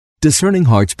Discerning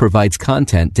Hearts provides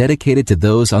content dedicated to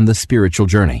those on the spiritual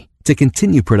journey. To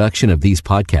continue production of these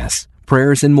podcasts,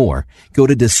 prayers, and more, go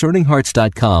to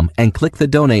discerninghearts.com and click the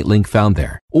donate link found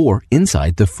there, or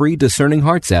inside the free Discerning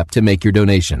Hearts app to make your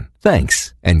donation.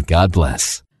 Thanks, and God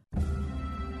bless.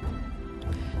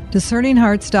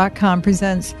 DiscerningHearts.com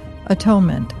presents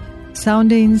Atonement,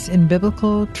 Soundings in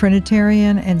Biblical,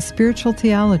 Trinitarian, and Spiritual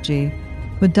Theology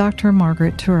with Dr.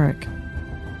 Margaret Turek.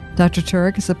 Dr.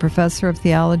 Turek is a professor of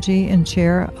theology and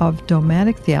chair of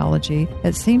dogmatic theology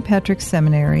at St. Patrick's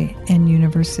Seminary and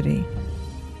University.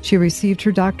 She received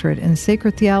her doctorate in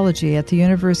sacred theology at the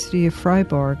University of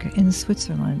Freiburg in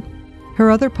Switzerland.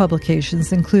 Her other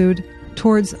publications include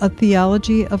Towards a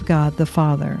Theology of God the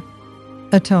Father,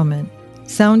 Atonement,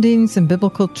 Soundings in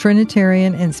Biblical,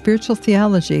 Trinitarian, and Spiritual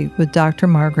Theology with Dr.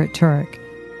 Margaret Turek.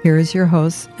 Here is your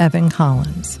host, Evan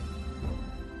Collins.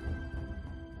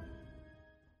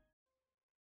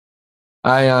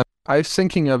 I was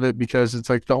thinking of it because it's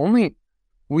like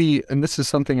and this is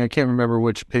something I can't remember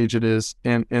which page it is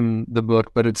in the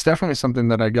book, but it's definitely something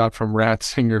that I got from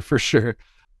Ratzinger for sure.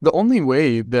 The only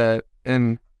way that,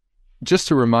 and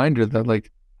just a reminder that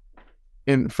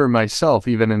for myself,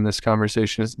 even in this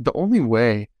conversation, is the only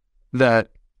way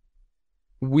that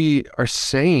we are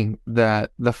saying that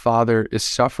the Father is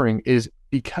suffering is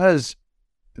because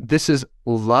this is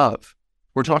love.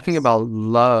 We're talking about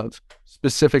love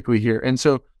specifically here. And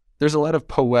so there's a lot of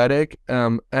poetic,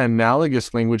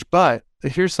 analogous language, but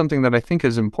here's something that I think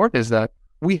is important is that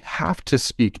we have to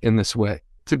speak in this way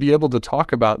to be able to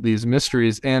talk about these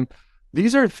mysteries. And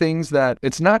these are things that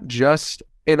it's not just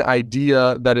an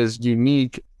idea that is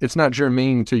unique. It's not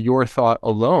germane to your thought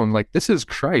alone. Like, this is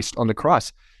Christ on the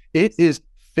cross. It is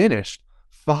finished.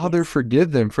 Father,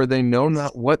 forgive them, for they know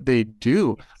not what they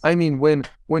do. I mean,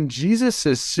 when Jesus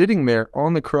is sitting there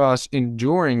on the cross,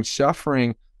 enduring,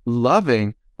 suffering,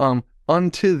 loving,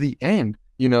 unto the end,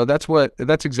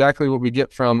 that's exactly what we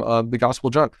get from the Gospel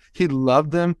of John. He loved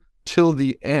them till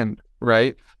the end,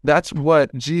 right? That's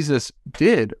what Jesus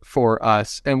did for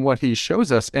us and what he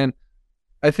shows us. And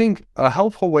I think a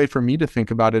helpful way for me to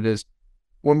think about it is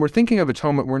when we're thinking of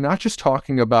atonement, we're not just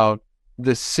talking about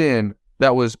the sin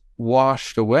that was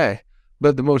washed away,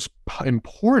 but the most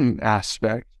important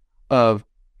aspect of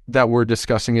that we're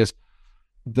discussing is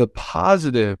the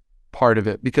positive part of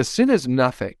it, because sin is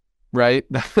nothing, right?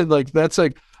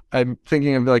 I'm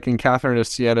thinking of in Catherine of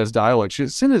Siena's dialogue,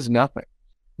 sin is nothing.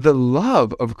 The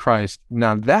love of Christ,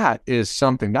 now that is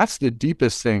something, that's the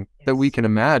deepest thing that we can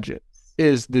imagine,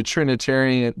 is the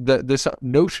Trinitarian, this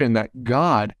notion that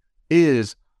God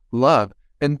is love.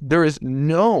 And there is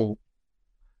no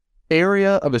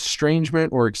area of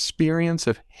estrangement or experience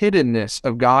of hiddenness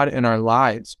of God in our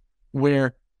lives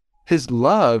where his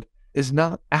love is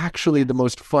not actually the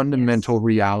most fundamental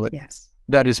reality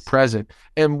that is present.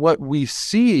 And what we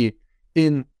see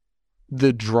in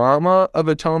the drama of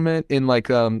atonement, in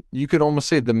you could almost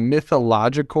say the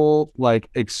mythological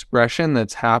expression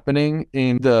that's happening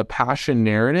in the passion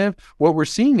narrative, what we're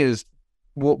seeing is,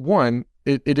 well, one,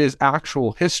 it is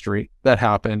actual history that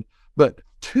happened, but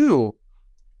two,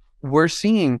 we're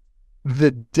seeing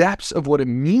the depths of what it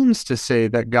means to say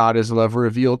that God is love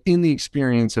revealed in the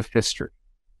experience of history,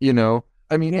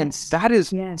 I mean, and that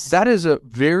is a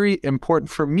very important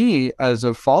for me as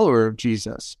a follower of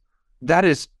Jesus. That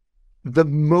is the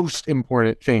most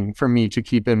important thing for me to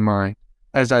keep in mind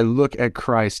as I look at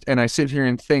Christ and I sit here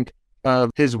and think of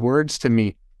his words to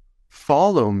me,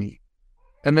 follow me.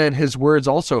 And then his words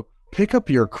also, pick up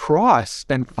your cross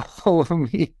and follow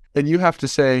me. And you have to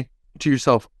say to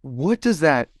yourself, what does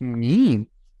that mean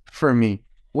for me?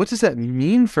 What does that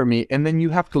mean for me? And then you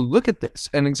have to look at this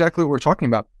and exactly what we're talking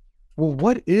about. Well,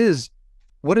 what is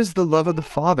the love of the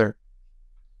Father?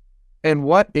 And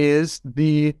what is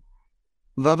the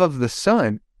love of the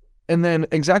Son? And then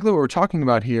exactly what we're talking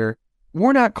about here,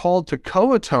 we're not called to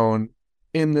co-atone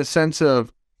in the sense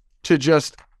of to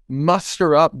just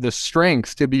muster up the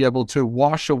strength to be able to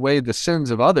wash away the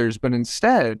sins of others, but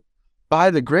instead,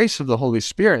 by the grace of the Holy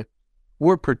Spirit,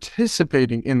 we're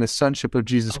participating in the sonship of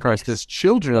Jesus Christ as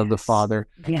children of the Father.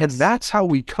 And that's how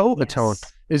we co-atone,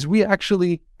 is we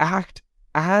actually act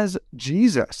as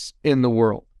Jesus in the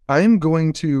world. I am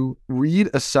going to read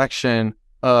a section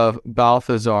of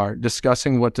Balthazar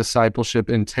discussing what discipleship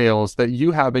entails that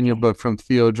you have in your book from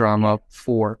Theodrama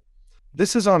 4.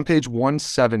 This is on page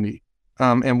 170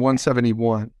 and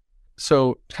 171.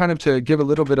 So kind of to give a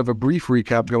little bit of a brief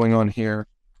recap going on here,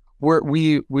 where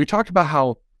we talked about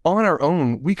how on our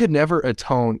own, we could never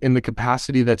atone in the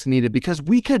capacity that's needed because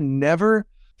we could never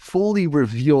fully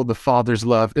reveal the Father's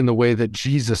love in the way that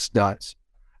Jesus does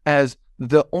as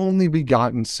the only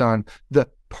begotten Son, the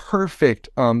perfect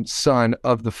son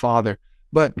of the Father.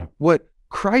 But what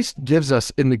Christ gives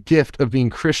us in the gift of being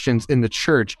Christians in the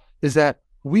church is that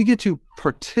we get to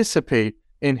participate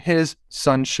in his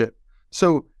sonship.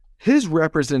 So his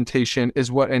representation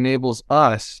is what enables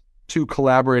us to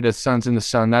collaborate as sons in the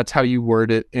Son. That's how you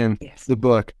word it in the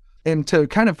book. And to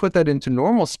kind of put that into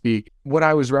normal speak, what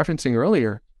I was referencing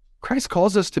earlier, Christ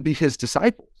calls us to be his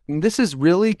disciples. And this is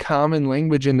really common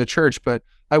language in the church, but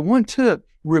I want to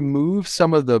remove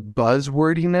some of the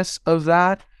buzzwordiness of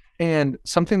that. And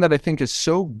something that I think is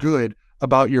so good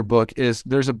about your book is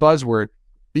there's a buzzword,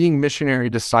 being missionary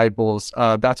disciples.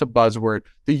 That's a buzzword.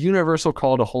 The universal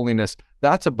call to holiness,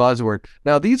 that's a buzzword.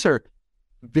 Now, these are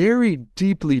very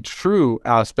deeply true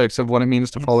aspects of what it means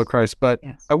to follow Christ, but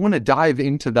I want to dive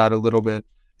into that a little bit.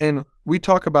 And we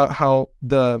talk about how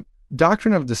the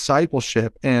doctrine of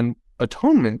discipleship and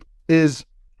atonement is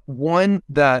one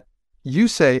that you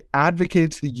say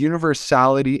advocates the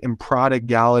universality and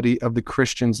prodigality of the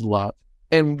Christian's love.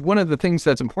 And one of the things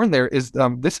that's important there is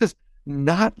this is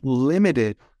not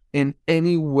limited in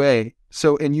any way.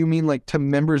 So, and you mean like to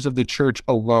members of the church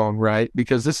alone, right?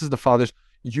 Because this is the Father's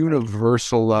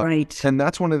universal love. Right. And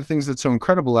that's one of the things that's so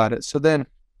incredible at it. So then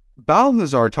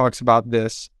Balthazar talks about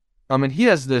this, and he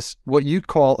has this, what you'd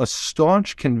call a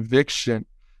staunch conviction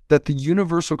that the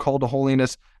universal call to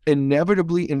holiness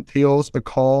inevitably entails a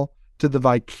call to the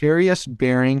vicarious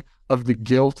bearing of the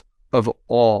guilt of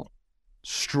all.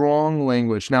 Strong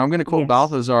language. Now I'm going to quote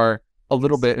Balthazar a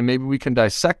little bit, and maybe we can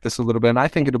dissect this a little bit, and I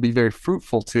think it'll be very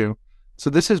fruitful too. So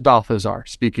this is Balthazar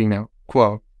speaking now.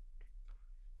 Quote,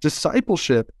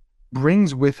 discipleship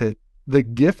brings with it the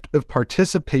gift of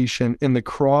participation in the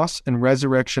cross and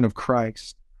resurrection of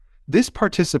Christ. This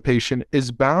participation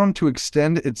is bound to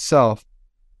extend itself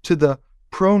to the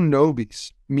pro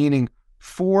nobis, meaning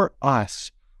for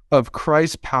us, of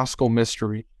Christ's paschal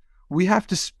mystery. We have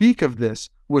to speak of this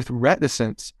with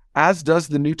reticence, as does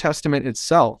the New Testament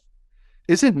itself.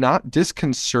 Is it not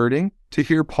disconcerting to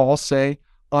hear Paul say,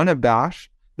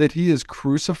 unabashed, that he is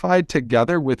crucified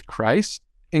together with Christ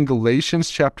in Galatians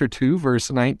chapter 2, verse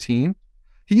 19?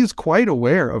 He is quite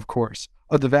aware, of course,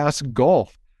 of the vast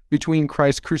gulf between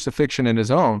Christ's crucifixion and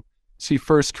his own. See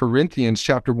 1 Corinthians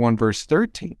chapter 1, verse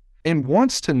 13, and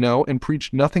wants to know and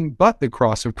preach nothing but the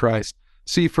cross of Christ.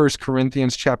 See 1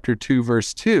 Corinthians chapter 2,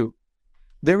 verse 2.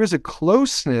 There is a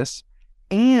closeness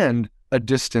and a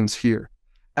distance here,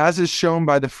 as is shown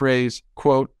by the phrase,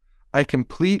 quote, I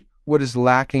complete what is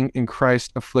lacking in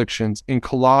Christ's afflictions in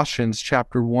Colossians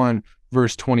chapter 1,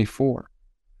 verse 24.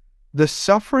 The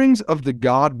sufferings of the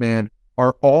God-man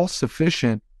are all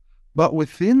sufficient, but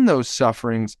within those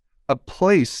sufferings, a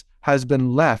place has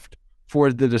been left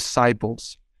for the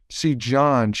disciples. See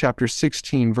John chapter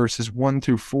 16, verses 1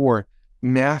 through 4,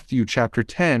 Matthew chapter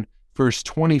 10, verse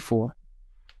 24.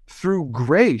 Through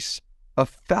grace, a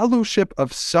fellowship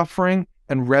of suffering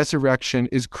and resurrection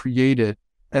is created,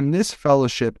 and this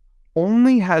fellowship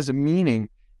only has a meaning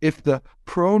if the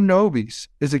pro nobis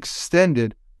is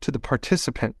extended to the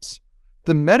participants.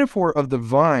 The metaphor of the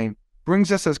vine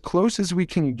brings us as close as we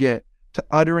can get to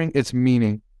uttering its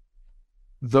meaning.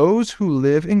 Those who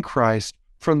live in Christ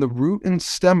from the root and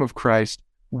stem of Christ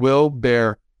will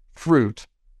bear fruit.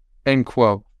 End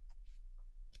quote.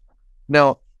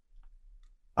 Now,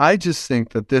 I just think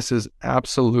that this is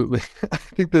absolutely, I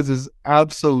think this is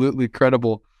absolutely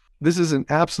credible. This is an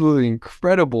absolutely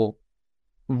incredible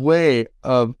way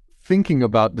of thinking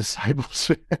about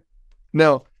discipleship.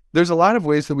 Now, there's a lot of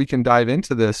ways that we can dive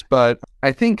into this, but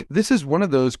I think this is one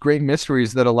of those great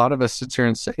mysteries that a lot of us sit here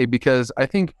and say, because I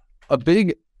think a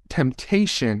big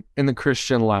temptation in the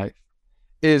Christian life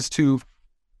is to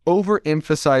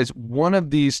overemphasize one of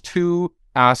these two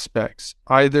aspects,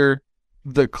 either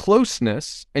the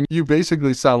closeness, and you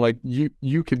basically sound like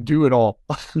you could do it all,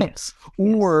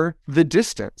 or the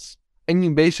distance, and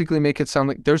you basically make it sound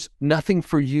like there's nothing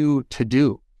for you to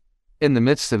do in the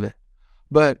midst of it.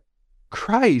 But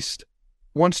Christ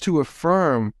wants to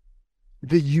affirm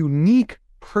the unique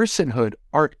personhood,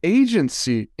 our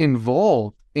agency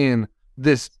involved in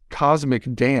this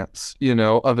cosmic dance,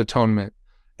 of atonement.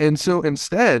 And so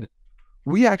instead,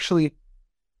 we actually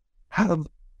have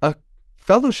a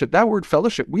fellowship. That word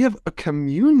fellowship, we have a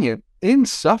communion in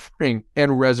suffering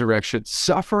and resurrection.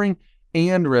 Suffering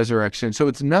and resurrection. So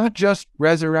it's not just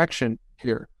resurrection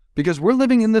here, because we're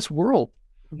living in this world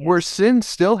where sin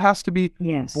still has to be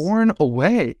borne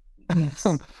away,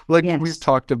 we've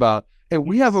talked about. And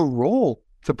we have a role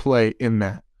to play in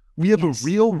that. We have a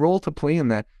real role to play in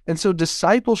that. And so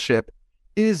discipleship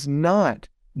is not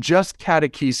just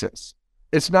catechesis.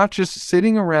 It's not just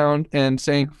sitting around and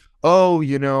saying, oh,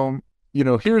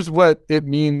 here's what it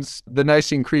means, the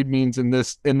Nicene Creed means in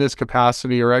this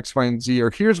capacity, or X, Y, and Z,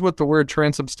 or here's what the word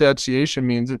transubstantiation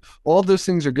means. All those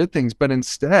things are good things, but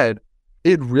instead,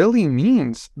 it really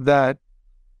means that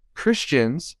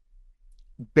Christians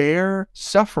bear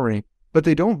suffering, but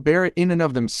they don't bear it in and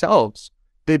of themselves.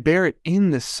 They bear it in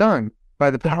the Son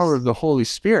by the power of the Holy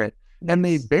Spirit. And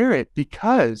they bear it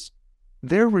because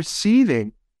they're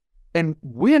receiving and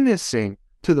witnessing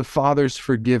to the Father's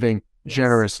forgiving,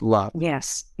 generous love.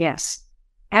 Yes,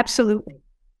 absolutely.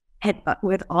 And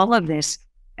with all of this,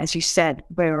 as you said,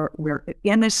 we're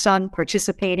in the Son,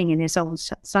 participating in his own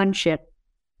sonship,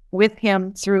 with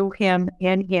him, through him,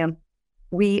 in him.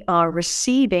 We are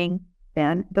receiving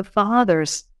then the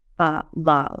Father's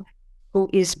love, who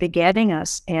is begetting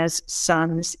us as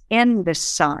sons in the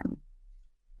Son.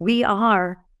 We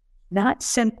are not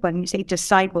simple. When you say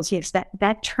disciples, yes,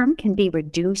 that term can be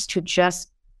reduced to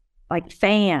just like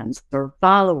fans or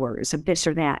followers of this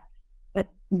or that. But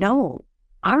no,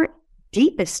 our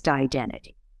deepest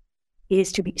identity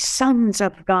is to be sons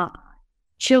of God,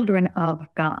 children of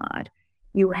God.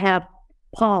 You have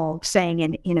Paul saying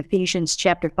in Ephesians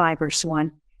chapter 5, verse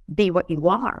 1, be what you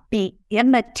are, be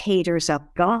imitators of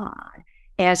God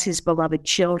as his beloved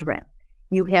children.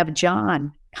 You have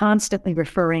John constantly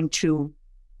referring to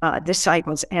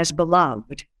disciples as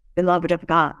beloved of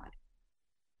God.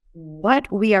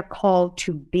 What we are called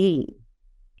to be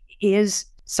is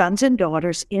sons and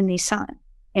daughters in the Son.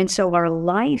 And so our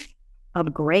life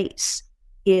of grace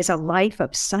is a life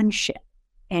of sonship.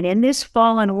 And in this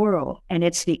fallen world, and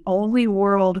it's the only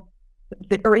world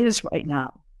there is right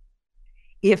now,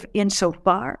 if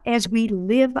insofar as we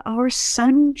live our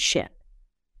sonship,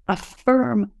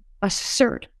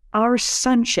 assert our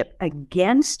sonship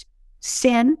against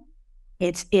sin,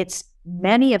 its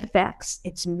many effects,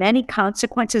 its many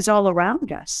consequences all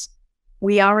around us,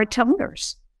 we are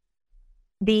atoners.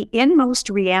 The inmost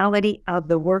reality of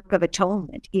the work of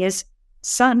atonement is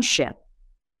sonship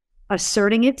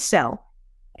asserting itself,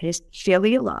 his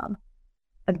filial love,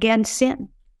 against sin,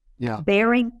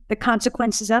 bearing the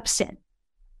consequences of sin.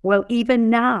 Well,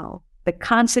 even now, the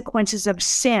consequences of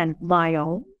sin, my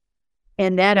own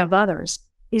and that of others,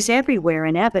 is everywhere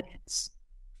in evidence.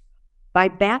 By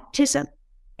baptism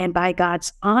and by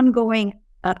God's ongoing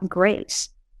grace,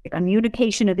 the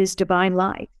communication of his divine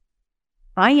life,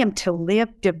 I am to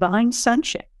live divine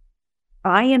sonship.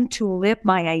 I am to live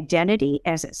my identity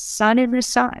as a son in the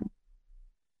Son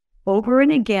over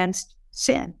and against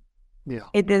sin, the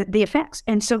effects.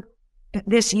 And so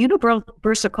this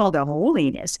universal call to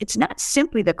holiness, it's not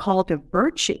simply the call to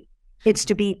virtue. It's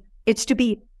the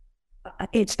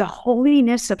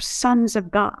holiness of sons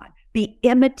of God, be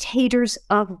imitators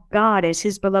of God as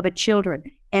his beloved children,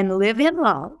 and live in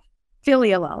love,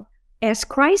 filial love, as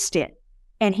Christ did,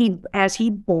 and as he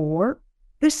bore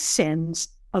the sins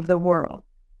of the world.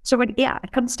 So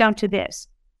it comes down to this: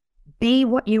 be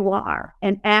what you are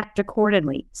and act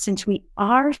accordingly. Since we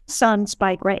are sons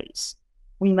by grace,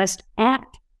 we must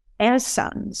act as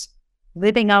sons,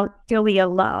 living out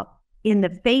filial love in the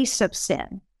face of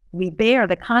sin. We bear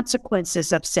the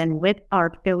consequences of sin with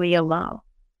our filial love,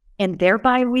 and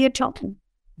thereby we atone.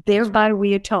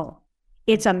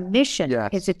 It's a mission.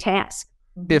 It's a task.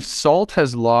 If salt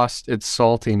has lost its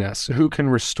saltiness, who can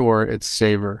restore its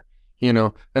savor?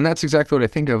 And that's exactly what I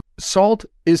think of. Salt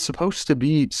is supposed to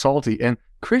be salty, and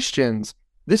Christians,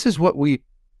 this is what we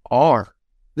are.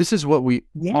 This is what we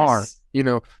are,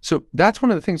 So that's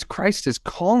one of the things Christ is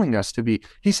calling us to be.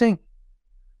 He's saying,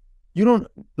 you don't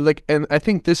and I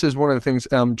think this is one of the things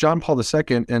John Paul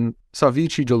II in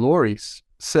Salvici Doloris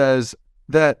says,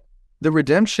 that the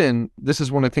redemption, this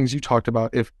is one of the things you talked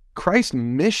about, if Christ's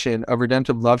mission of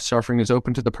redemptive love suffering is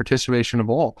open to the participation of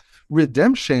all,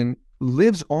 redemption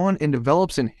lives on and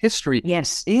develops in history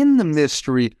in the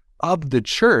mystery of the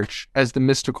church as the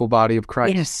mystical body of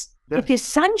Christ. Yes. If his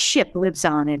sonship lives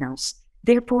on in us,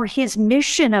 therefore his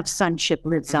mission of sonship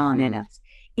lives on in us.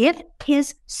 If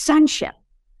his sonship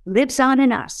lives on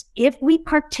in us, if we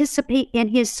participate in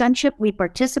his sonship, we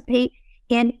participate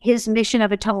in his mission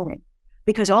of atonement,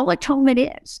 because all atonement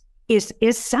is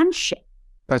sonship.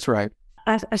 That's right.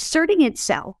 Asserting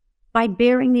itself by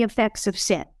bearing the effects of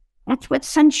sin. That's what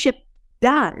sonship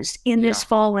does in this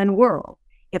fallen world.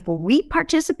 If we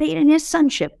participate in his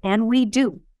sonship, and we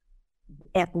do,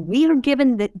 if we are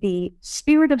given the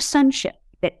spirit of sonship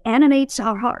that animates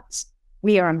our hearts,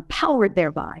 we are empowered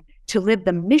thereby to live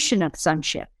the mission of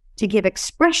sonship, to give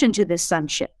expression to this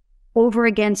sonship over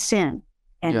against sin.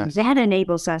 And that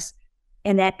enables us,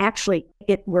 and that actually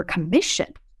we're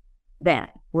commissioned,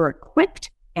 that we're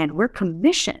equipped and we're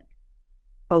commissioned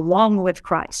belong with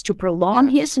Christ, to prolong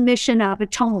his mission of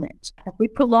atonement. If we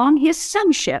prolong his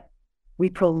sonship, we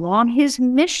prolong his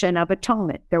mission of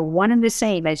atonement. They're one and the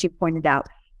same, as you pointed out.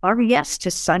 Our yes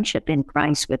to sonship in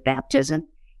Christ with baptism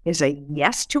is a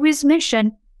yes to his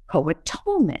mission,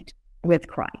 co-atonement with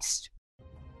Christ.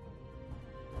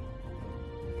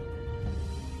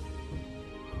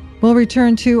 We'll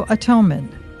return to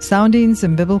Atonement, Soundings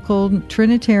in Biblical,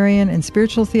 Trinitarian, and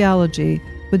Spiritual Theology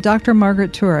with Dr.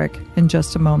 Margaret Turek in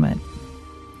just a moment.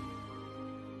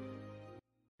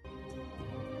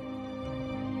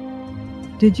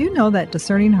 Did you know that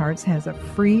Discerning Hearts has a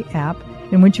free app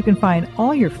in which you can find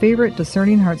all your favorite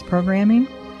Discerning Hearts programming?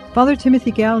 Father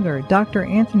Timothy Gallagher, Dr.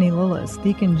 Anthony Lillis,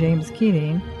 Deacon James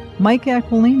Keating, Mike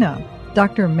Aquilina,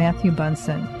 Dr. Matthew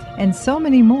Bunson, and so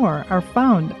many more are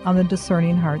found on the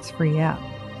Discerning Hearts free app.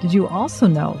 Did you also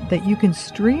know that you can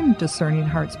stream Discerning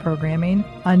Hearts programming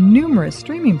on numerous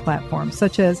streaming platforms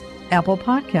such as Apple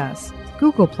Podcasts,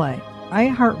 Google Play,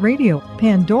 iHeartRadio,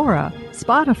 Pandora,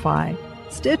 Spotify,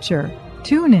 Stitcher,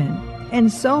 TuneIn,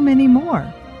 and so many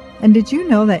more? And did you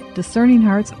know that Discerning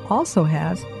Hearts also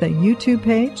has the YouTube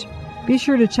page? Be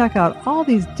sure to check out all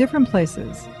these different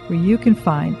places where you can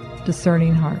find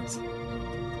Discerning Hearts.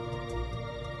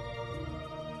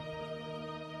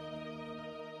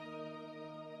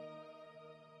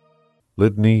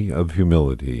 Litany of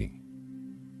Humility.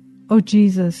 O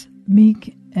Jesus,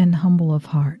 meek and humble of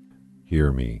heart,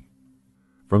 Hear me.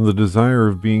 From the desire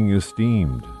of being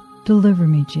esteemed, deliver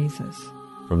me, Jesus.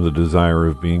 from the desire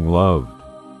of being loved,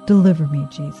 Deliver me,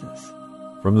 Jesus.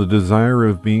 from the desire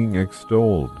of being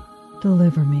extolled,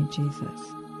 Deliver me, Jesus.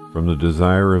 from the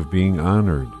desire of being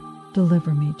honored,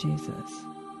 Deliver me, Jesus.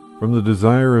 from the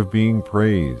desire of being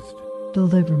praised,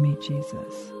 Deliver me,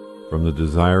 Jesus. from the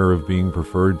desire of being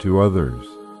preferred to others,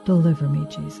 Deliver me,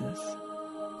 Jesus.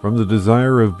 from the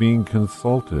desire of being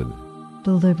consulted,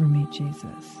 Deliver me,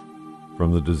 Jesus.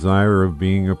 from the desire of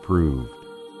being approved,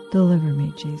 Deliver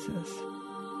me, Jesus.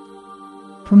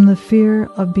 From the fear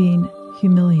of being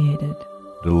humiliated,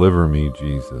 deliver me,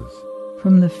 Jesus.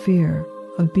 from the fear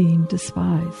of being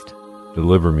despised,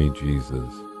 Deliver me,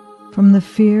 Jesus. from the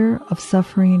fear of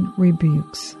suffering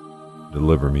rebukes,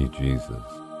 Deliver me, Jesus.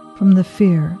 from the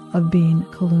fear of being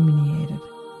calumniated,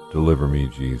 Deliver me,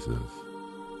 Jesus.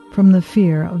 from the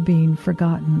fear of being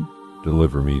forgotten,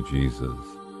 Deliver me, Jesus.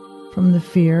 from the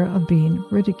fear of being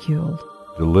ridiculed,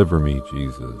 Deliver me,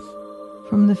 Jesus.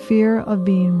 from the fear of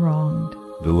being wronged,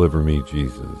 Deliver me,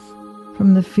 Jesus.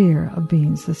 from the fear of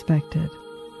being suspected,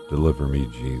 Deliver me,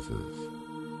 Jesus.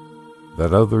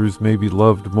 That others may be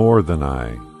loved more than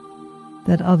I,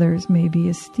 that others may be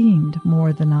esteemed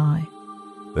more than I,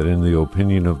 that in the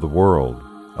opinion of the world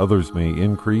others may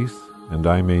increase and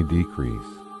I may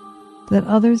decrease, that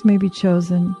others may be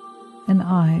chosen and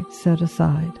I set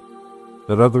aside,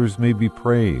 that others may be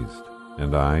praised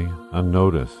and I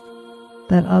unnoticed,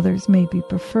 that others may be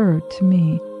preferred to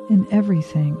me in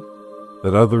everything,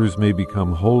 that others may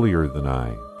become holier than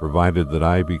I, provided that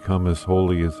I become as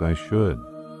holy as I should.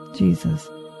 Jesus,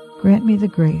 grant me the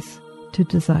grace to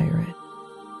desire it.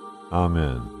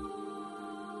 Amen.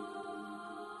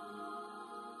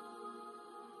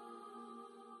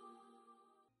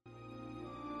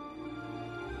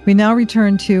 We now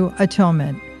return to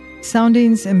Atonement,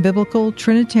 Soundings in Biblical,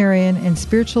 Trinitarian, and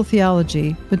Spiritual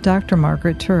Theology with Dr.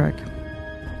 Margaret Turek.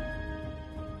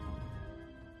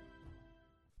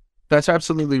 That's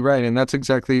absolutely right. And that's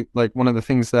exactly like one of the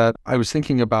things that I was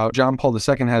thinking about. John Paul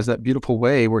II has that beautiful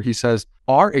way where he says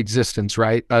our existence,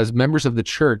 right, as members of the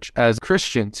church, as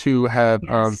Christians who have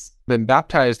been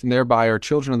baptized and thereby are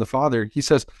children of the Father, he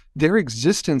says their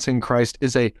existence in Christ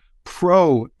is a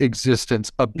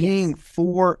pro-existence, a being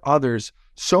for others,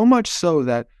 so much so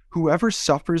that whoever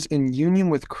suffers in union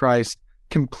with Christ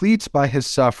completes by his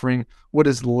suffering what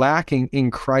is lacking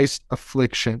in Christ's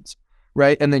afflictions,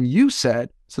 right? And then you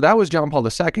said, so that was John Paul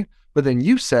II, but then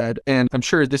you said, and I'm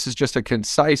sure this is just a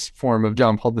concise form of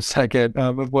John Paul II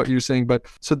of what you're saying, but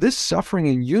so this suffering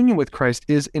in union with Christ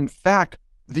is in fact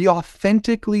the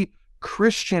authentically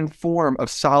Christian form of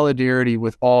solidarity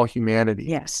with all humanity.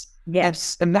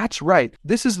 Yes. And that's right.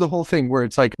 This is the whole thing where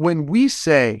it's like when we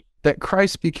say that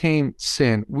Christ became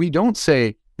sin, we don't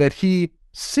say that he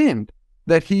sinned,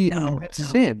 that he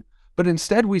sinned, but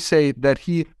instead we say that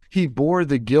he bore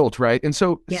the guilt, right? And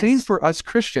so saying for us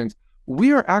Christians,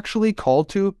 we are actually called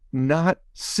to not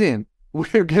sin.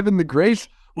 We're given the grace,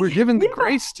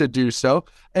 grace to do so.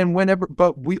 And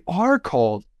but we are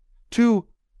called to,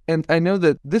 and I know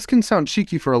that this can sound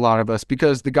cheeky for a lot of us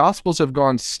because the Gospels have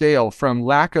gone stale from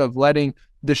lack of letting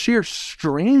the sheer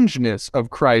strangeness of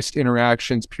Christ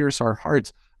interactions pierce our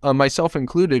hearts, myself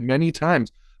included, many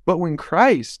times. But when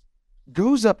Christ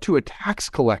goes up to a tax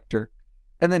collector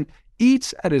and then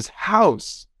eats at his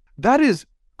house, that is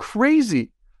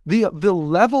crazy. The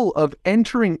level of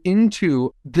entering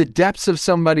into the depths of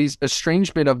somebody's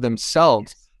estrangement of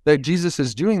themselves that Jesus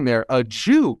is doing there, a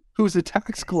Jew who's a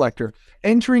tax collector,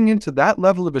 entering into that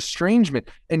level of estrangement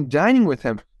and dining with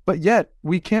him. But yet,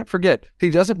 we can't forget,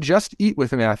 he doesn't just eat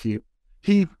with Matthew.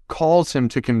 He calls him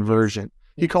to conversion.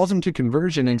 He calls him to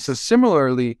conversion. And so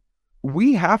similarly,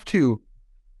 we have to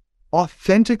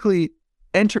authentically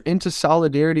enter into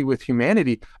solidarity with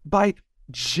humanity by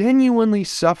genuinely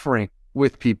suffering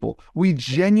with people. We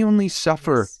genuinely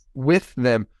suffer with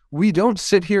them. We don't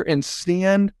sit here and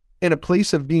stand in a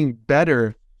place of being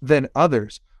better than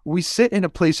others. We sit in a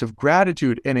place of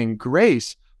gratitude and in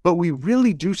grace, but we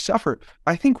really do suffer.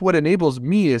 I think what enables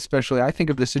me, especially, I think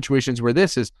of the situations where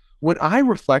this is when I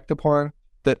reflect upon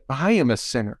that I am a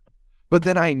sinner, but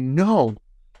then I know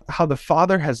how the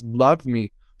Father has loved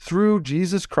me through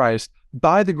Jesus Christ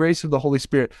by the grace of the Holy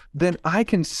Spirit, then I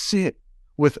can sit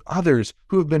with others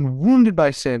who have been wounded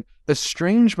by sin,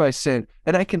 estranged by sin,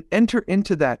 and I can enter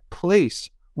into that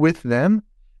place with them,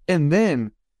 and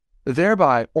then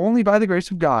thereby, only by the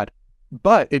grace of God,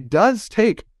 but it does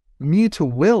take me to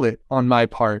will it on my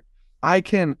part, I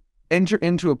can enter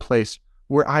into a place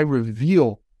where I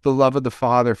reveal the love of the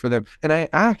Father for them, and I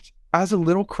act as a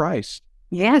little Christ.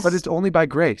 Yes. But it's only by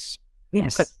grace.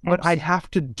 Yes. But I have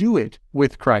to do it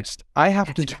with Christ. I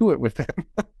have to do it with him.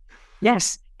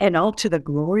 Yes. And all to the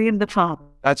glory of the Father.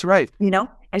 That's right. You know,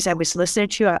 as I was listening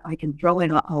to you, I can throw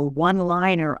in a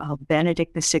one-liner of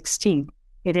Benedict XVI.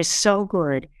 It is so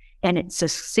good. And it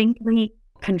succinctly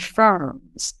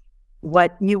confirms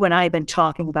what you and I have been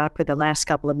talking about for the last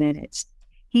couple of minutes.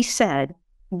 He said,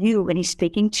 and he's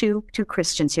speaking to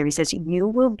Christians here, he says, you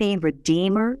will be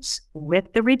redeemers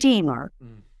with the Redeemer.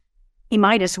 He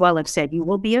might as well have said, you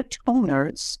will be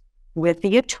atoners with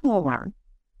the atoner,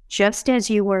 just as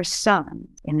you were sons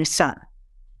in the Son.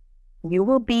 You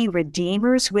will be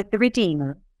redeemers with the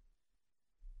Redeemer,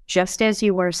 just as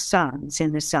you were sons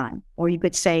in the Son. Or you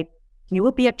could say, you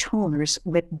will be atoners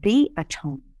with the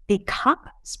atoner,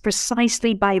 because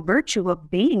precisely by virtue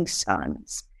of being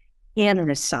sons in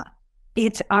the Son,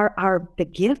 it's the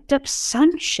gift of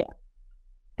sonship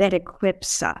that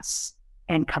equips us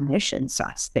and commissions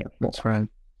us, therefore, that's right,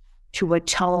 to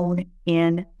atone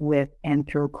in, with, and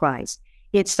through Christ.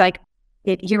 It's like,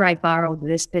 here I borrowed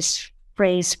this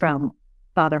phrase from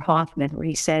Father Hoffman, where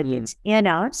he said, it's in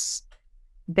us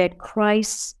that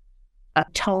Christ's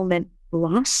atonement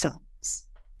blossoms,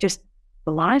 just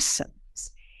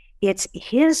blossoms. It's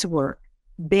his work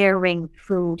bearing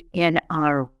fruit in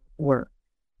our work.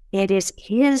 It is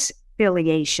his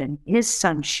filiation, his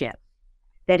sonship,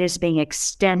 that is being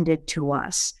extended to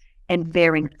us and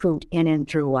bearing fruit in and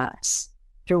through us,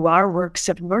 through our works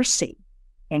of mercy,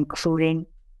 including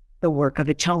the work of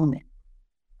atonement.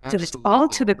 Absolutely. So it's all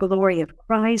to the glory of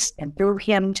Christ, and through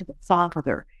him to the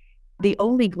Father. The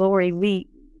only glory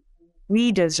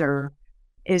we deserve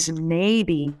is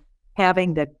maybe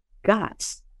having the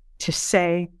guts to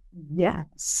say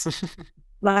yes,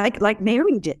 like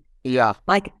Mary did. Yeah.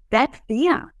 Like that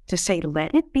fiat to say,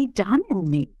 let it be done in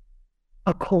me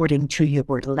according to your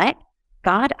word.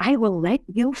 God, I will let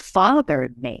you father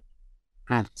me.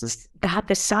 God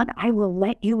the Son, I will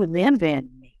let you live in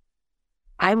me.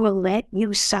 I will let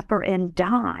you suffer and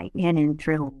die in and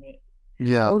through me.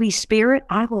 Yeah. Holy Spirit,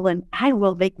 I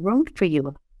will make room for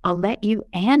you. I'll let you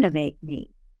animate me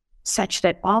such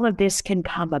that all of this can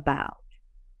come about.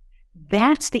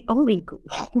 That's the only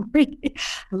glory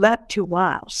left to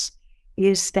us,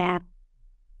 is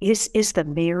the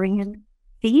Marian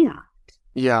fiat.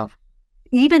 Yeah.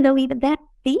 Even though even that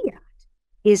fiat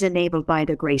is enabled by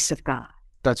the grace of God.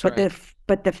 That's right.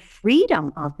 But the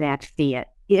freedom of that fiat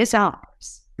is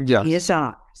ours. Yes. Is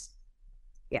ours.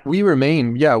 Yeah. We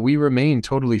remain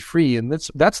totally free. And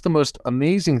that's the most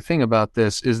amazing thing about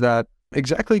this, is that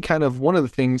exactly kind of one of the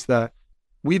things that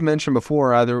we've mentioned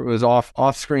before, either it was off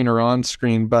screen or on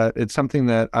screen, but it's something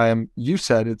that you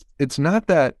said, it's not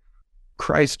that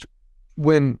Christ,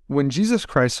 when Jesus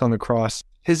Christ on the cross,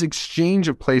 his exchange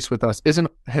of place with us isn't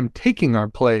him taking our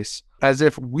place as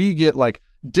if we get like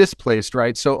displaced,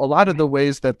 right? So a lot of the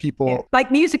ways that people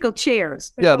like musical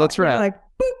chairs. Yeah, that's right. Like,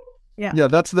 boop. Yeah,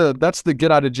 that's the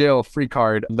get out of jail free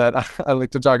card that I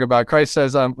like to talk about. Christ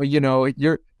says,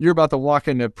 you're about to walk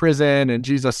into prison, and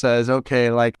Jesus says,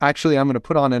 okay, like actually I'm going to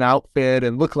put on an outfit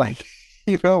and look like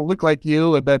you,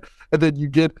 and then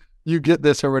you get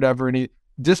this or whatever, and he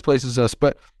displaces us.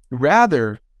 But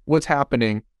rather, what's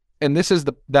happening, and this is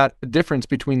that difference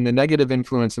between the negative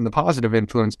influence and the positive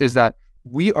influence, is that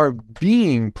we are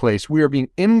being placed, we are being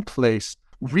in place,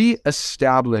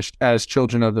 reestablished as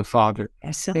children of the Father.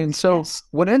 And so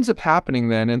what ends up happening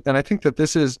then, and I think that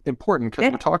this is important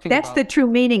because we're talking that's about... the true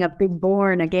meaning of being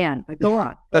born again. But go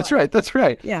on. That's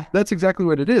right. Yeah. That's exactly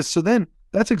what it is. So then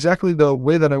that's exactly the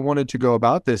way that I wanted to go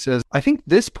about this is I think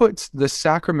this puts the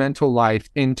sacramental life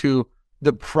into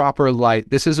the proper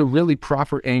light. This is a really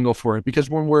proper angle for it,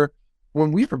 because when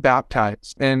we are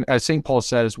baptized, and as St. Paul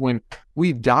says, when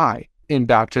we die in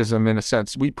baptism, in a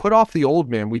sense, we put off the old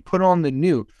man, we put on the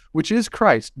new, which is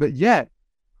Christ, but yet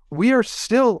we are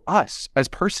still us as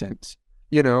persons.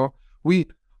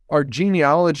 Our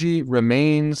genealogy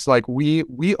remains, like we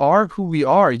are who we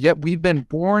are, yet we've been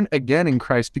born again in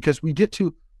Christ because we get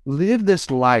to live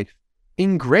this life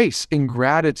in grace, in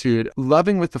gratitude,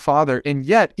 loving with the Father. And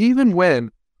yet, even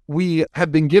when we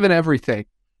have been given everything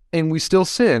and we still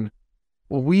sin,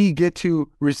 we get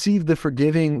to receive the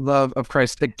forgiving love of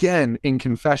Christ again in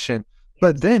confession.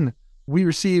 But then we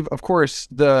receive, of course,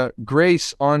 the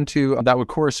grace that would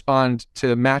correspond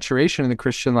to maturation in the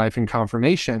Christian life and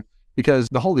confirmation, because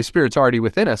the Holy Spirit's already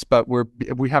within us, but we're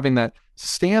having that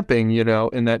stamping,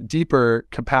 in that deeper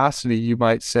capacity, you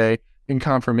might say, in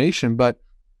confirmation. But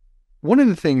one of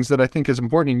the things that I think is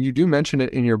important, and you do mention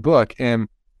it in your book, and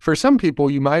for some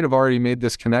people, you might have already made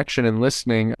this connection in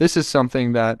listening. This is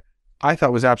something that I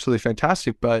thought was absolutely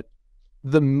fantastic, but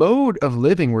the mode of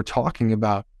living we're talking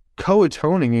about,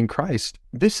 co-atoning in Christ,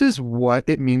 this is what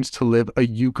it means to live a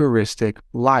Eucharistic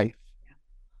life.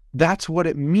 That's what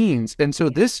it means. And so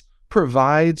this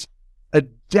provides a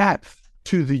depth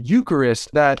to the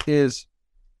Eucharist that is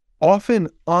often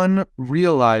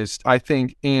unrealized, I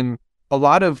think, in a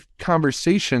lot of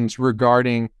conversations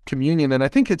regarding communion. And I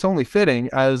think it's only fitting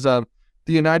as the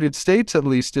United States, at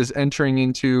least, is entering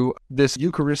into this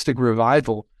Eucharistic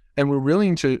revival, and we're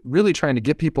really trying to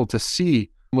get people to see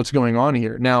what's going on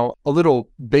here. Now, a little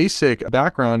basic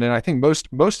background, and I think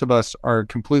most of us are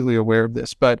completely aware of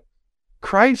this, but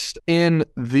Christ in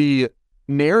the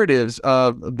narratives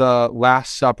of the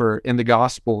Last Supper in the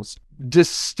Gospels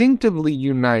distinctively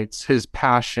unites his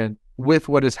passion with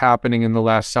what is happening in the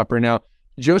Last Supper. Now,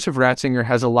 Joseph Ratzinger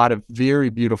has a lot of very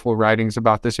beautiful writings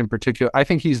about this in particular. I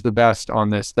think he's the best on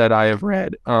this that I have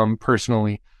read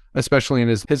personally, especially in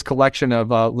his collection of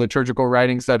liturgical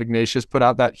writings that Ignatius put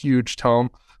out, that huge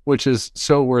tome, which is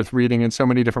so worth reading in so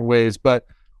many different ways. But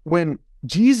when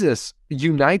Jesus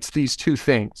unites these two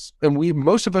things, and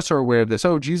most of us are aware of this,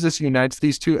 Jesus unites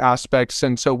these two aspects,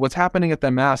 and so what's happening at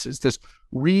the Mass is this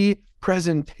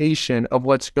representation of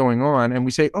what's going on, and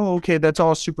we say, okay, that's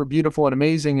all super beautiful and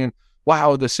amazing, and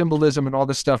wow, the symbolism and all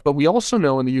this stuff. But we also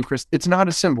know in the Eucharist, it's not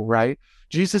a symbol, right?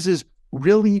 Jesus is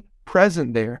really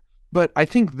present there. But I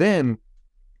think then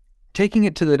taking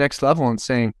it to the next level and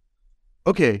saying,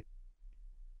 okay,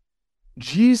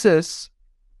 Jesus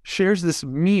shares this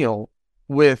meal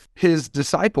with his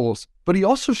disciples, but he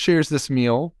also shares this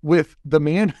meal with the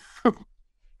man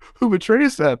who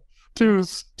betrays them to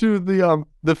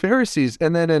the Pharisees.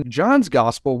 And then in John's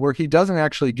gospel, where he doesn't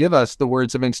actually give us the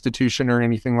words of institution or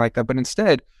anything like that, but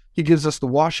instead he gives us the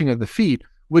washing of the feet,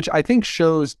 which I think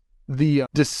shows the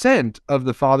descent of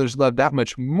the Father's love that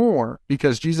much more,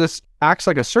 because Jesus acts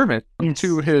like a servant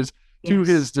to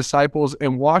his disciples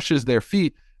and washes their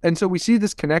feet. And so we see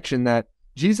this connection that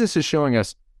Jesus is showing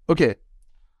us, okay,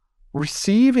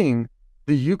 receiving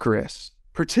the Eucharist,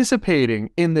 participating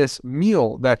in this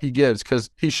meal that he gives, because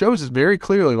he shows us very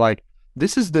clearly, like,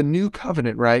 this is the new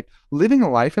covenant, right? Living a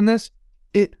life in this,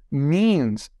 it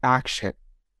means action.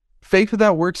 Faith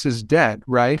without works is dead,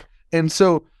 right? And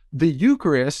so the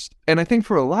Eucharist, and I think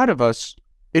for a lot of us,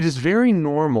 it is very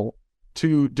normal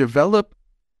to develop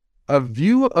a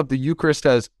view of the Eucharist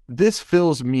as, this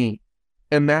fills me,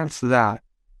 and that's that.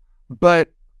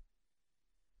 But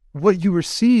what you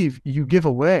receive, you give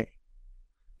away.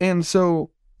 And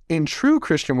so in true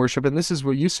Christian worship, and this is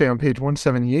what you say on page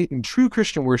 178, in true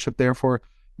Christian worship, therefore,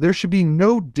 there should be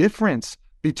no difference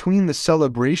between the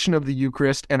celebration of the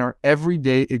Eucharist and our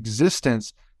everyday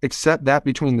existence, except that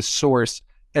between the source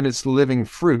and its living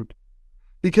fruit.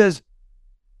 Because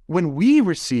when we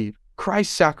receive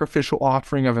Christ's sacrificial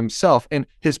offering of himself and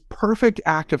his perfect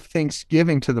act of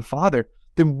thanksgiving to the Father,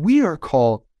 then we are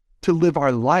called to live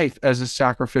our life as a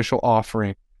sacrificial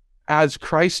offering, as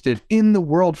Christ did in the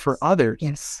world for others.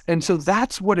 Yes. And so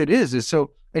that's what it is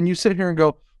so, and you sit here and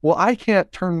go, well, I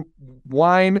can't turn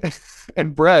wine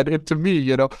and bread into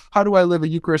me, how do I live a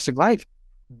Eucharistic life?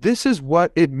 This is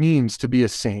what it means to be a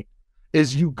saint,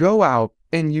 is you go out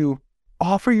and you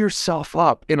offer yourself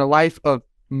up in a life of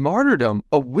martyrdom,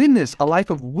 a life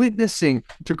of witnessing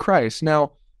to Christ.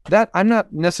 Now, that I'm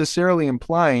not necessarily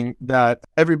implying that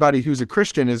everybody who's a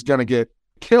Christian is going to get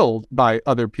killed by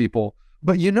other people.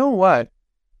 But you know what?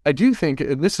 I do think,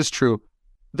 and this is true,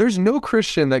 there's no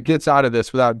Christian that gets out of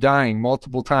this without dying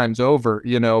multiple times over,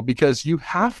 because you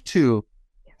have to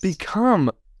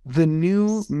become the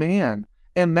new man.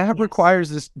 And that requires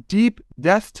this deep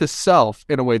death to self,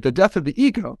 in a way, the death of the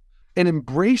ego, and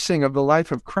embracing of the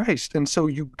life of Christ. And so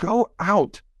you go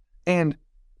out, and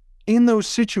in those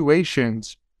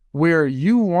situations where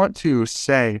you want to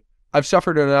say, I've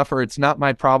suffered enough, or it's not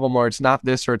my problem, or it's not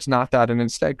this, or it's not that. And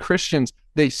instead, Christians,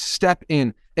 they step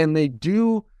in and they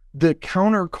do the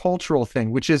countercultural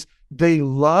thing, which is they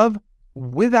love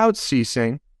without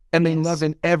ceasing, and they love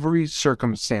in every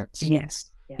circumstance. Yes.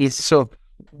 So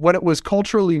when it was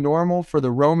culturally normal for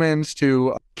the Romans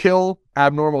to kill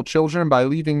abnormal children by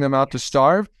leaving them out to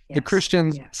starve, the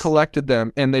Christians collected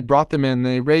them and they brought them in and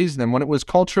they raised them. When it was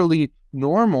culturally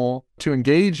normal to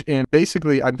engage in,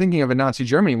 basically, I'm thinking of in Nazi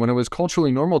Germany, when it was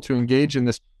culturally normal to engage in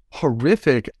this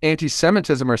horrific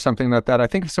anti-Semitism or something like that, I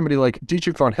think of somebody like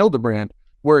Dietrich von Hildebrand,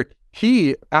 where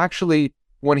he actually,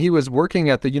 when he was working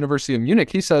at the University of Munich,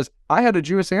 he says, I had a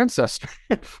Jewish ancestor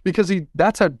because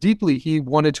that's how deeply he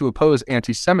wanted to oppose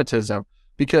anti-Semitism,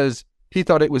 because he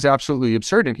thought it was absolutely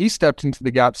absurd. And he stepped into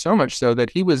the gap so much so that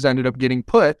he ended up getting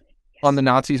put on the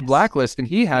Nazis' blacklist, and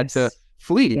he had to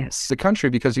flee the country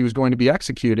because he was going to be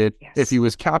executed if he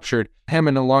was captured, him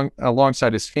and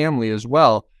alongside his family as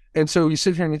well. And so you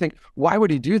sit here and you think, why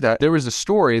would he do that? There was a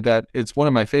story that it's one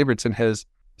of my favorites. In his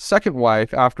second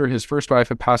wife, after his first wife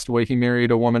had passed away, he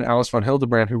married a woman, Alice von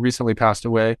Hildebrand, who recently passed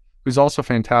away, who's also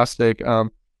fantastic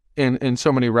in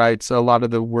so many rights, a lot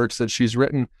of the works that she's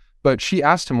written. But she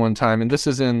asked him one time, and this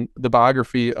is in the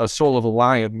biography, A Soul of a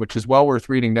Lion, which is well worth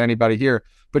reading to anybody here.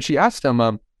 But she asked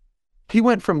him, he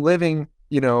went from living,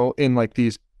 in like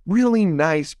these really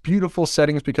nice, beautiful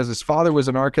settings because his father was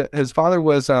not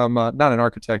an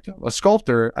architect, a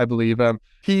sculptor, I believe.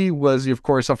 He was, of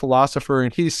course, a philosopher,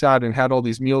 and he sat and had all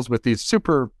these meals with these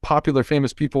super popular,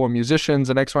 famous people and musicians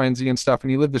and X, Y, and Z and stuff. And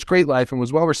he lived this great life and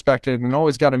was well respected and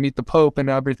always got to meet the Pope and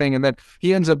everything. And then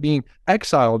he ends up being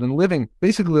exiled and living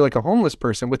basically like a homeless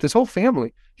person with his whole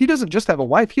family. He doesn't just have a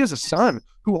wife, he has a son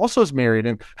who also is married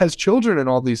and has children and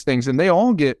all these things. And they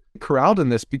all get corralled in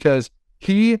this because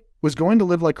he was going to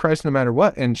live like Christ no matter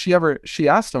what. And she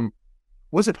asked him,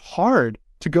 was it hard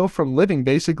to go from living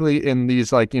basically in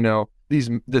these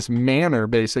this manner,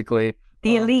 basically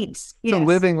the elites, to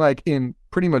living like in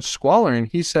pretty much squalor? And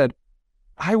he said,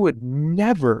 I would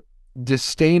never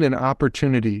disdain an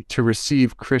opportunity to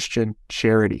receive Christian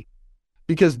charity,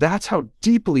 because that's how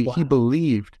deeply he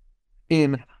believed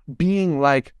in being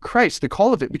like Christ, the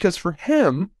call of it, because for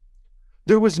him,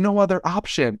 there was no other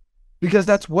option, because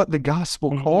that's what the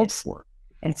gospel called for.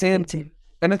 And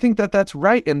I think that that's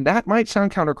right. And that might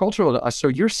sound countercultural to us. So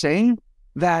you're saying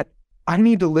that I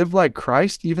need to live like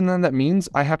Christ, even then that means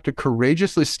I have to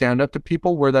courageously stand up to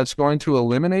people where that's going to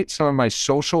eliminate some of my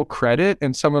social credit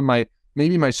and some of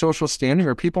maybe my social standing,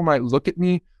 or people might look at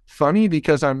me funny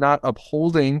because I'm not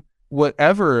upholding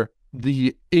whatever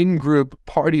the in-group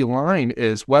party line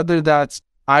is, whether that's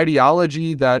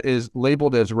ideology that is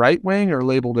labeled as right-wing or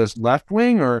labeled as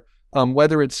left-wing, or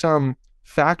whether it's some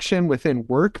faction within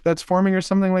work that's forming or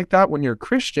something like that. When you're a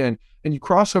Christian and you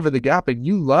cross over the gap and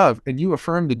you love and you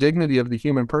affirm the dignity of the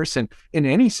human person in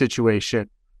any situation,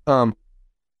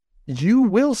 you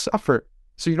will suffer.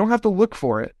 So you don't have to look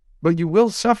for it, but you will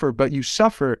suffer, but you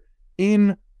suffer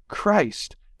in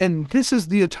Christ. And this is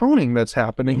the atoning that's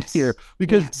happening here,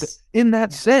 because in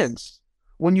that sense,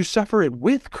 when you suffer it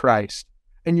with Christ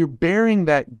and you're bearing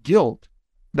that guilt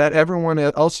that everyone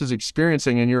else is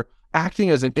experiencing, and you're acting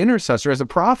as an intercessor, as a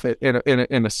prophet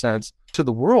in a sense to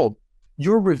the world,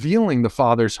 you're revealing the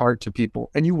Father's heart to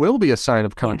people, and you will be a sign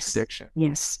of contradiction.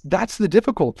 Yes. That's the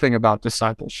difficult thing about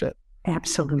discipleship.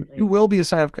 Absolutely. You will be a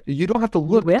sign of, you don't have to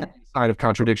look at a sign of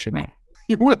contradiction. Right.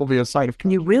 You will be a sign of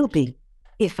contradiction. You will be.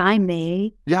 If I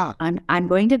may, I'm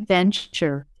going to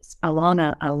venture along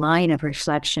a line of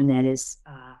reflection that is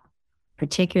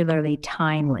particularly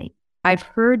timely. I've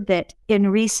heard that in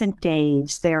recent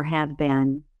days there have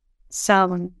been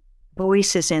some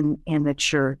voices in the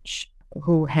church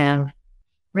who have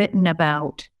written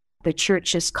about the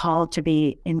church's call to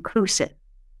be inclusive.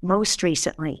 Most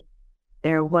recently,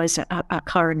 there was a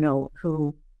cardinal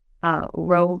who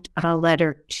wrote a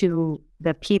letter to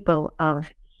the people of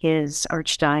his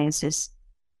archdiocese.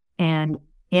 And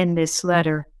in this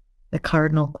letter, the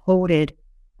cardinal quoted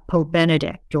Pope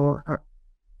Benedict, or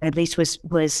at least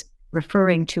was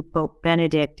referring to Pope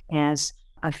Benedict as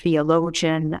a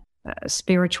theologian, a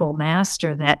spiritual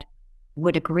master that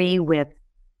would agree with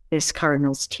this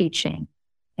cardinal's teaching.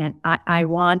 And I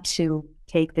want to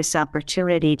take this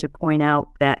opportunity to point out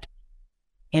that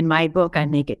in my book, I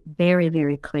make it very,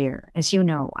 very clear. As you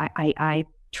know, I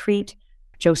treat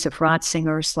Joseph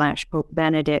Ratzinger / Pope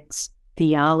Benedict's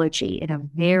theology in a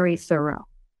very thorough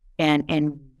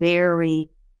and very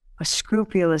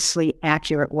scrupulously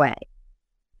accurate way.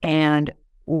 And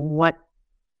what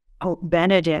Pope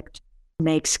Benedict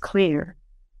makes clear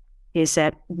is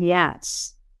that,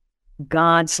 yes,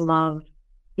 God's love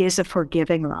is a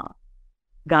forgiving love.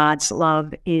 God's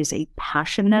love is a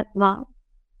passionate love,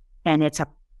 and it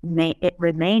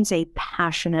remains a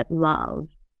passionate love,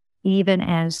 even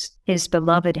as his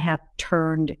beloved have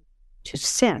turned to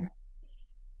sin.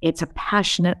 It's a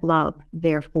passionate love,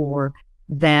 therefore,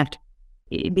 that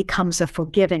it becomes a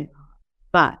forgiving love.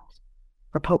 But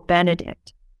for Pope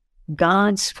Benedict,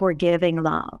 God's forgiving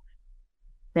love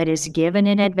that is given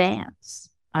in advance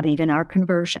of even our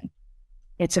conversion,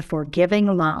 it's a forgiving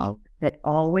love that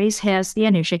always has the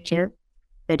initiative,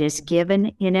 that is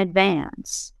given in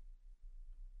advance.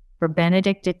 For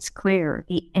Benedict, it's clear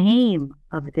the aim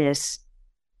of this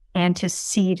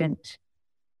antecedent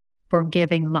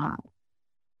forgiving love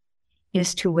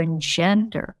is to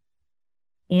engender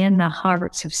in the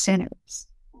hearts of sinners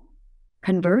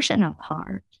conversion of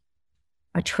heart,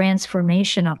 a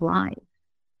transformation of life,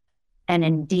 and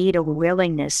indeed a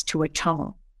willingness to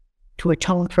atone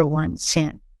for one's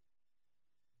sin.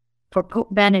 For Pope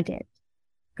Benedict,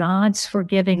 God's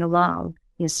forgiving love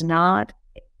is not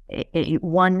a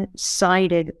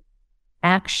one-sided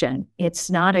action. It's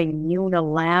not a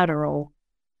unilateral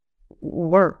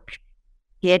work.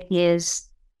 It is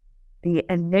the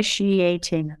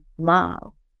initiating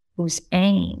love whose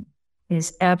aim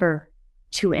is ever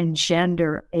to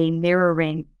engender a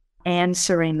mirroring,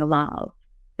 answering love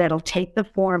that'll take the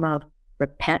form of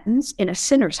repentance in a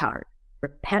sinner's heart,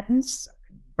 repentance,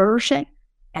 conversion,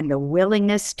 and the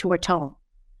willingness to atone.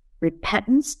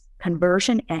 Repentance,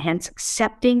 conversion, and hence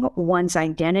accepting one's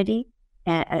identity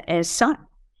as son,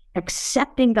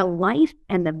 accepting the life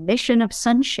and the mission of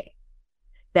sonship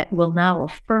that will now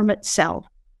affirm itself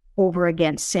over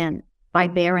against sin by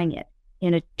bearing it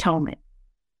in atonement.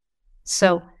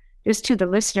 So just to the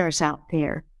listeners out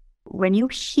there, when you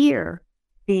hear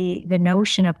the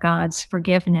notion of God's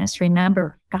forgiveness,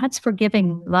 remember, God's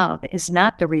forgiving love is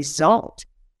not the result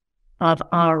of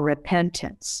our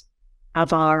repentance,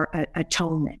 of our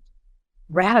atonement.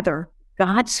 Rather,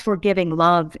 God's forgiving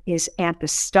love is at the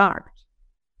start.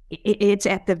 It's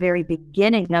at the very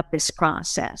beginning of this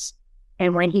process.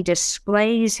 And when he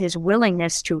displays his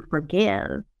willingness to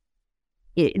forgive,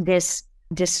 this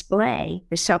display,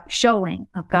 this showing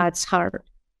of God's heart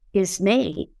is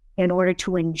made in order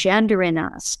to engender in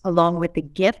us, along with the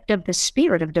gift of the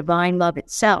Spirit of divine love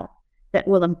itself, that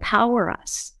will empower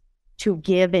us to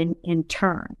give in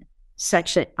turn,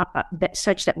 such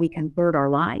that we convert our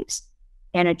lives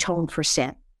and atone for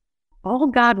sin. All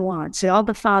God wants, and all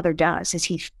the Father does, is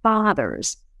he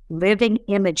fathers living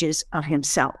images of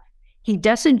himself. He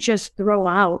doesn't just throw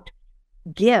out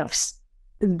gifts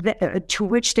to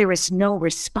which there is no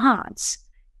response.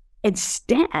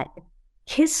 Instead,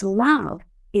 his love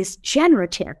is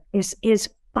generative, is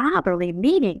fatherly,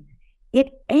 meaning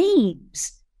it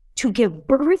aims to give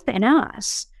birth in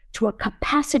us to a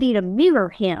capacity to mirror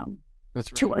him,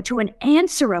 that's right, to an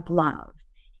answer of love.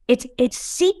 It's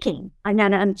seeking in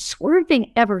an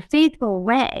unswerving, ever faithful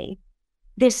way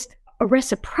this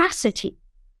reciprocity,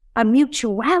 a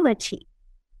mutuality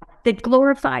that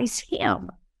glorifies him.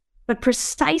 But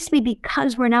precisely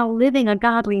because we're now living a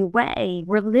godly way,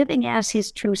 we're living as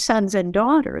his true sons and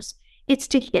daughters, it's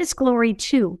to his glory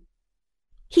too.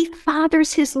 He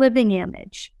fathers his living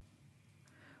image.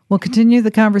 We'll continue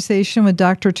the conversation with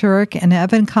Dr. Turek and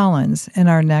Evan Collins in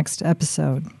our next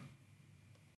episode.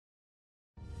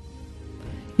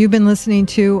 You've been listening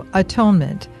to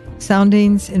Atonement,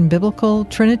 Soundings in Biblical,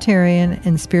 Trinitarian,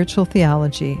 and Spiritual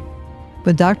Theology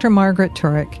with Dr. Margaret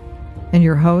Turek and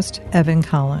your host, Evan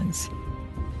Collins.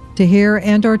 To hear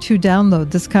and or to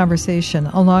download this conversation,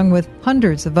 along with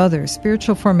hundreds of other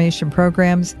spiritual formation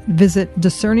programs, visit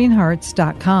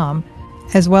discerninghearts.com,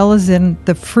 as well as in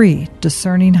the free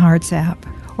Discerning Hearts app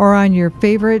or on your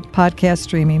favorite podcast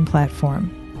streaming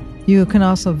platform. You can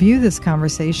also view this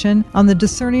conversation on the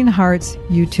Discerning Hearts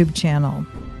YouTube channel.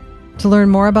 To learn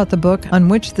more about the book on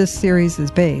which this series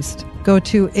is based, go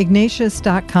to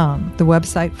Ignatius.com, the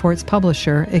website for its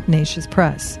publisher, Ignatius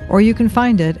Press, or you can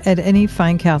find it at any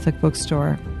fine Catholic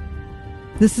bookstore.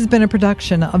 This has been a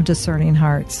production of Discerning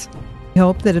Hearts. We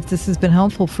hope that if this has been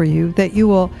helpful for you, that you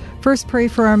will first pray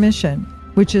for our mission,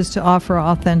 which is to offer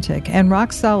authentic and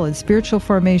rock-solid spiritual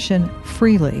formation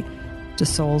freely to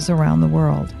souls around the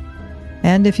world.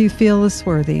 And if you feel this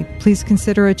worthy, please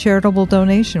consider a charitable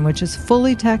donation, which is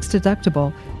fully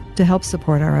tax-deductible, to help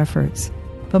support our efforts.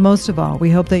 But most of all, we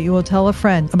hope that you will tell a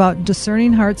friend about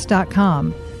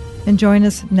DiscerningHearts.com and join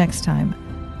us next time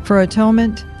for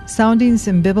Atonement, Soundings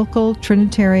in Biblical,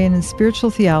 Trinitarian, and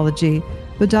Spiritual Theology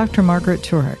with Dr. Margaret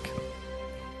Turek.